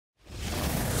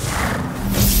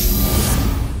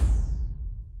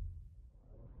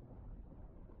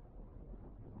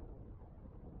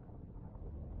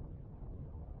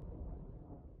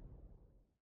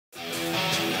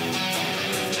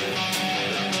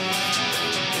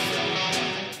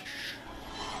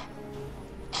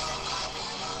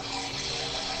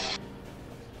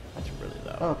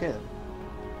Okay.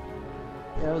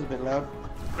 Yeah, that was a bit loud.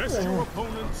 Best your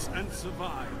opponents and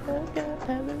survive.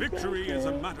 Victory is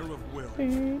a matter of will.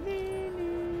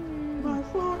 My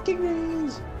fucking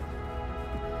knees.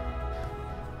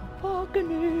 Fucking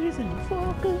knees and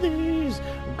fucking these.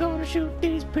 I'm gonna shoot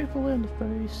these people in the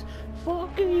face.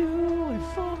 Fucking you and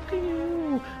fucking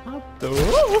you. I'm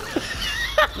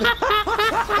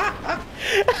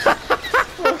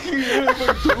Fucking you.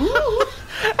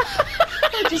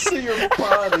 I just see your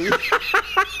body.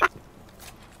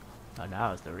 Oh,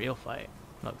 now it's the real fight.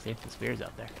 Look, see, the spear's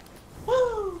out there.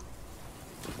 Woo!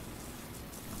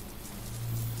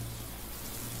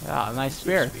 Ah, nice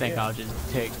spear. I think I'll just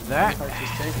take that.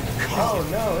 Oh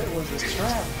no, it was a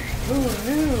trap. Who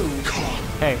knew?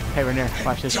 Hey, Rainier,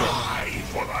 watch this. For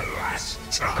the last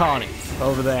time. Colony,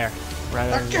 over there.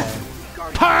 Right over there.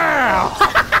 Pow!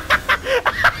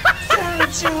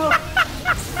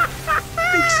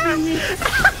 Fix me!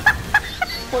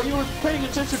 Well, you were paying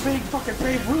attention to being fucking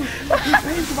Babe Ruth. You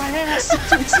paved my ass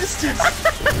into existence.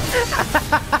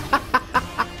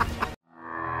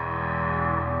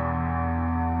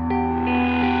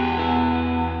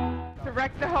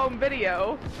 Direct to home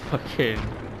video. Fucking.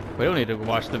 We don't need to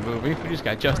watch the movie. We just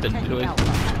got Justin to do it.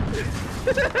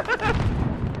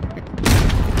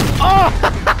 Oh!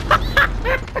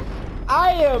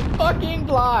 I am fucking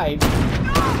blind.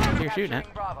 You're shooting it.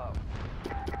 I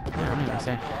don't even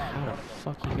say how the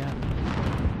fuck you got me.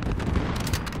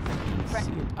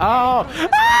 Oh!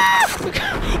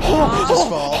 Just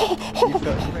fall. You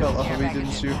fell off of me,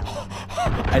 didn't you?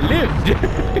 I lived.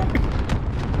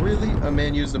 Really? A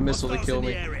man used a missile to kill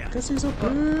me. Because he's a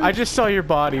bird. I just saw your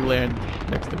body land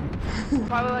next to me.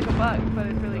 Probably like a bug, but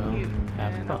it's really cute.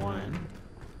 Have And I want fun.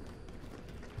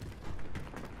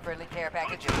 Friendly care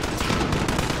package.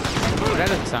 Oh, that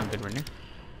doesn't sound good, Rainier.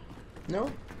 No.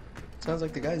 Sounds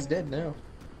like the guy's dead now.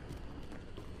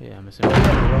 Yeah, I'm assuming.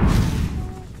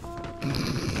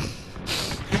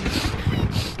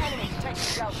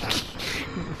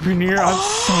 Rainier, I'm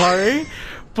sorry,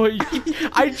 but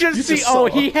I just see. Oh,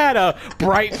 he had a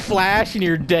bright flash, and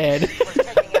you're dead.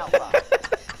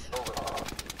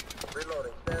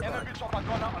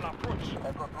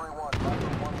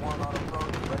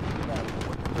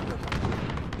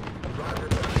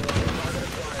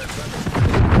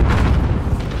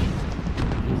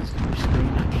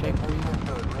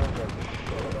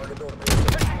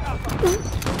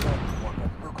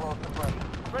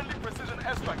 Friendly precision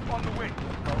airstrike on the way.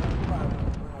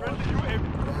 Friendly UAV.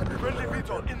 Friendly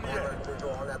VTOL in the air.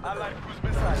 Allied cruise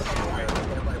missiles on the way.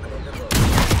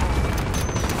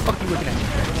 Fuck you looking at me?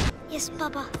 Yes,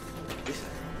 Papa. Listen,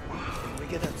 when we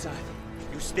get outside,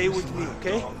 you stay with me,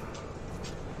 okay?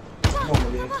 Papa.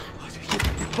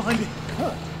 Behind me.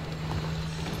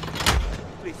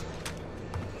 Please.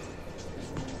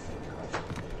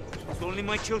 It's only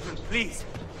my children, please.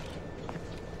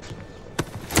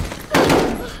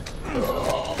 I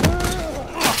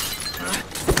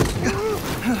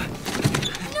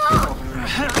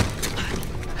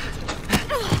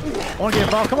want to get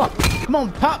involved. Come on. Come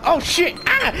on, pop. Oh, shit.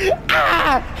 Ah!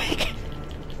 Ah!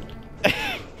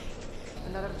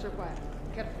 another required.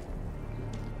 Careful.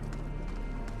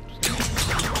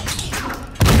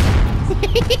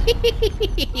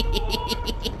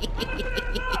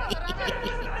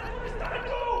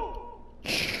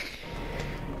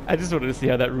 I just wanted to see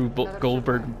how that Rube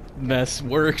Goldberg mess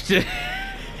worked.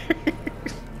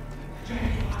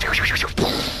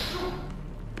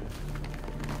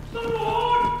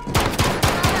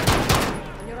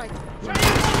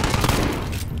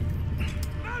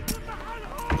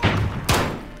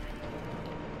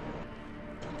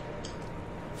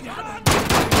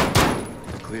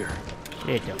 Clear.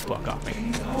 Get the fuck off me.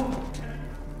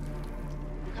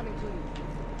 Coming to you.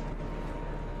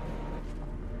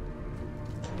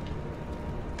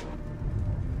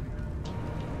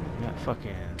 Got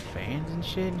fucking fans and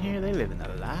shit in here. They living the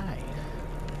life.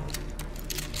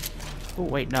 Oh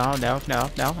wait, no.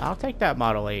 I'll take that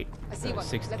Model 8. I see one.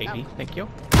 680. Thank you.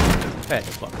 That's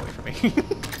a fuck away from me.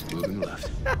 Moving left.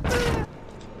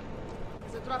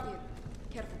 There's a drop here.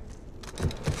 Careful.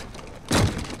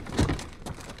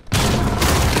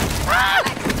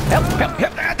 Help!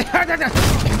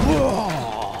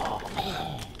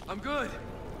 I'm good.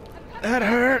 That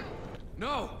hurt.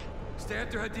 No. Stay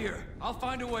after Hadir. I'll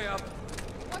find a way up.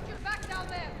 Watch your back down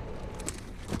there.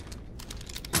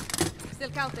 Still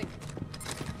counting.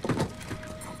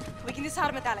 We can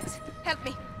disarm it, Alex. Help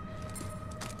me.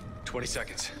 20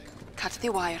 seconds. Cut the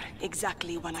wire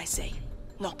exactly when I say.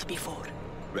 Not before.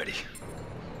 Ready.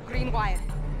 Green wire.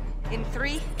 In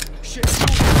 3. Shit.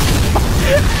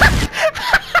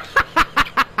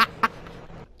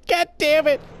 Get damn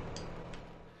it!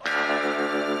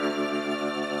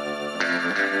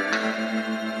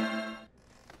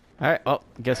 Alright, well,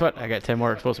 guess what? I got 10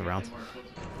 more explosive rounds.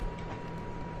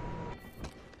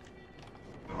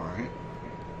 Alright.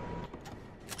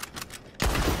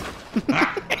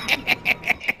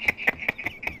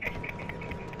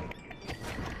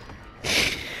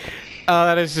 Oh,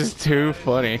 that is just too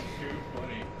funny.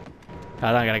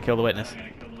 Hold on, I gotta kill the witness.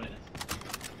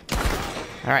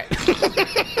 Alright.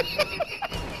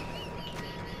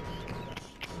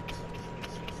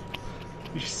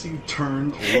 You just see him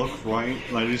turn, look right,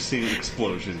 and I just see an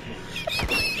explosion.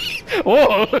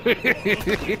 Whoa!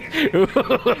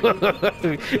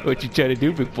 What you trying to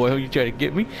do, big boy? You trying to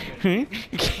get me?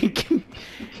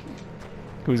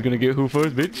 Who's gonna get who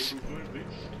first, bitch?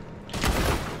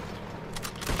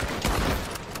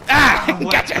 Ah!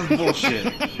 What? Gotcha! That's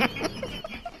bullshit.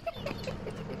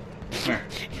 There.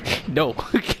 No.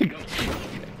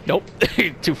 Nope.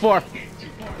 Too far.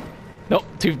 Nope.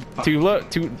 Too low.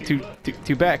 Too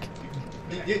back.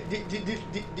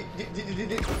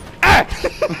 Ah!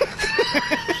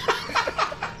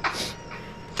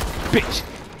 Bitch.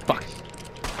 Fuck.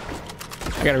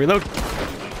 I gotta reload.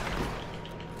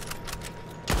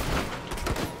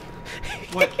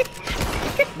 What?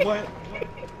 What?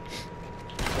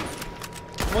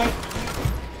 What?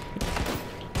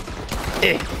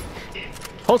 Eh.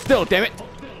 Hold still, damn it.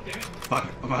 Fuck,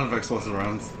 I'm out of explosive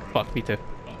rounds. Fuck, me too.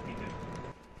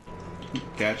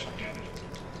 Catch.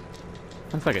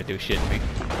 That's not gonna do shit to me.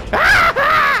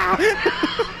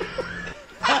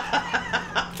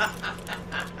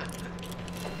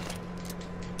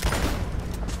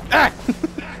 Ah!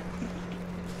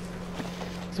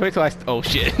 So wait till I. Oh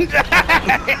shit.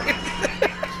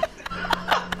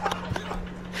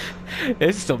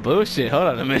 This is some bullshit. Hold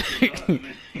on a minute.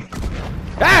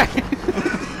 Ah!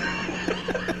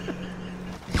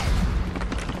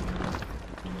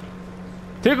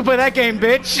 You can play that game,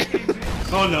 bitch.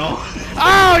 Oh no.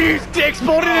 Oh, you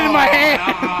exploded into my hand.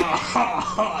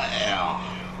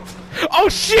 Oh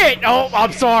shit. Oh,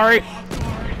 I'm sorry.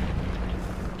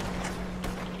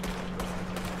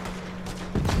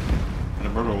 And a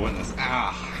murder witness.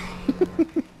 Ah.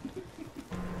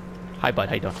 Hi, bud.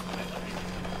 How you doing?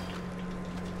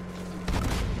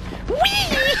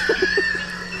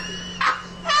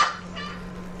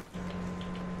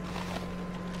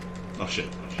 Oh shit.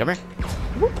 Come here.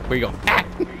 Where you go? Ah!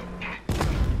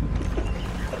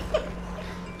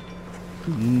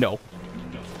 No.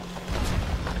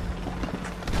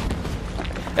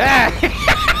 Ah!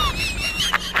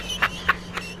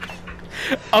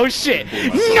 Oh shit!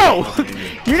 No!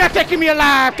 You're not taking me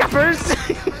alive, coppers!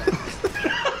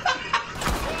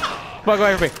 Fuck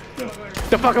away from me!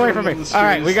 The fuck away from me! All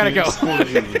right, we gotta go.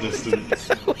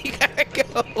 We gotta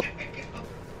go.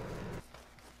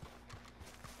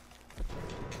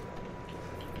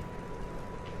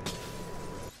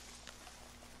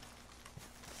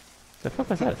 The fuck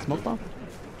was that? A smoke bomb?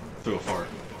 Threw a fart.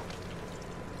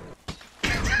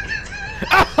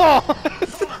 Oh!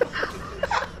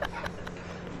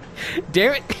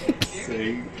 Damn it!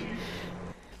 Say.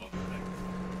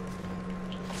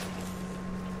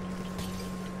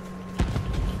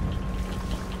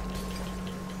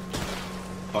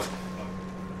 Fuck.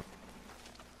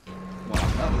 Wow,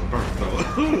 that was perfect though.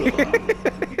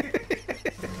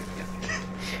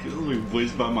 It literally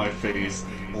whizzed by my face,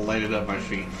 landed at my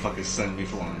feet, and fucking sent me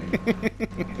flying.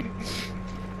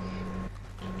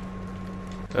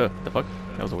 Oh, the fuck?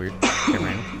 That was a weird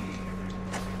camera angle.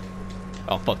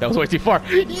 Oh fuck, that was way too far.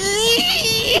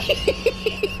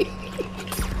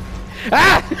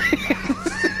 Ah!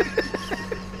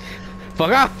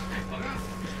 Fuck off!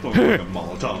 Like a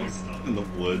Molotov in the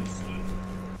woods.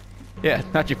 Yeah,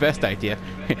 not your best idea.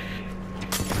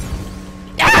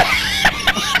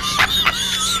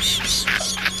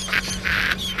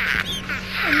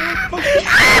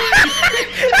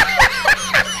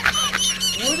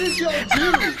 What did y'all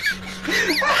do?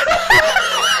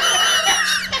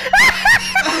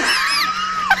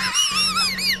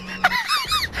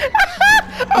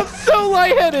 I'm so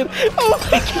lightheaded! Oh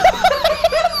my god!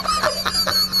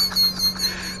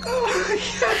 Oh my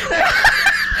god!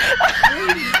 Where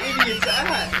are you idiots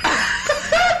at?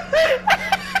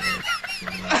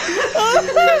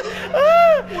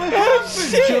 What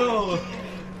happened, Joe?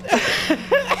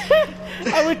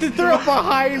 I went to throw it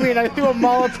behind me and I threw a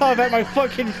Molotov at my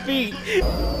fucking feet.